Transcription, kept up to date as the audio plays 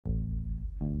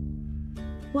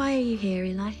Why are you here,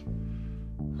 Eli?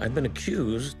 I've been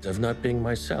accused of not being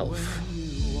myself.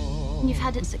 You've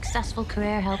had a successful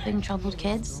career helping troubled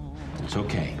kids. It's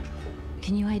okay.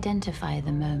 Can you identify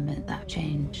the moment that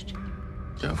changed?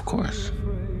 Yeah, of course.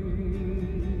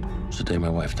 It's the day my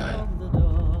wife died.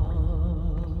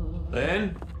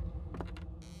 Lynn?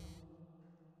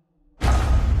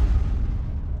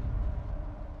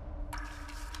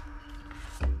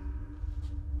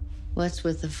 What's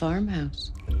with the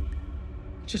farmhouse?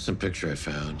 Just some picture I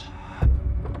found.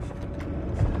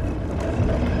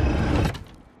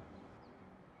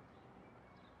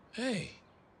 Hey.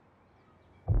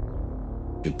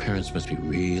 Your parents must be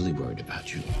really worried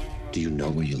about you. Do you know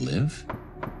where you live?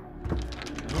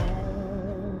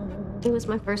 He was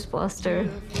my first foster.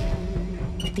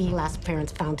 The last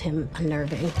parents found him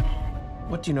unnerving.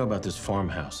 What do you know about this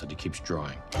farmhouse that he keeps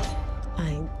drawing?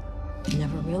 I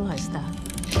never realized that.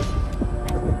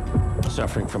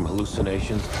 Suffering from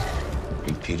hallucinations,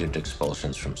 repeated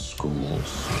expulsions from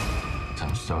schools.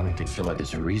 I'm starting to feel like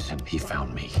there's a reason he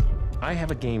found me. I have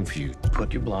a game for you.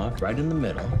 Put your block right in the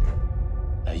middle.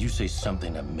 Now you say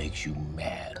something that makes you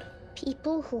mad.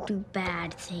 People who do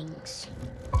bad things.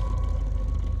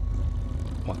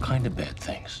 What kind of bad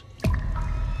things?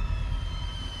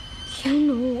 You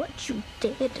know what you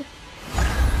did.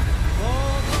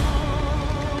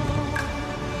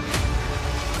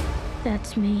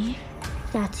 That's me.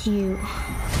 That's you.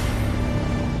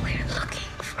 We're looking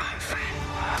for our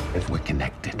friend. If we're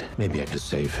connected, maybe I could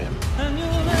save him.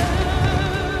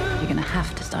 You're gonna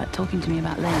have to start talking to me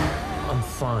about Lynn. I'm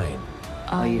fine.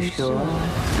 Are you sure?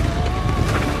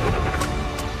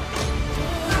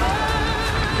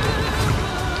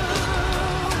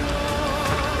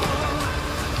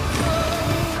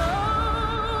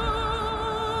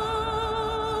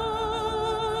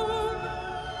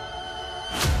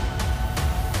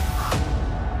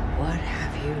 What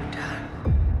have you done?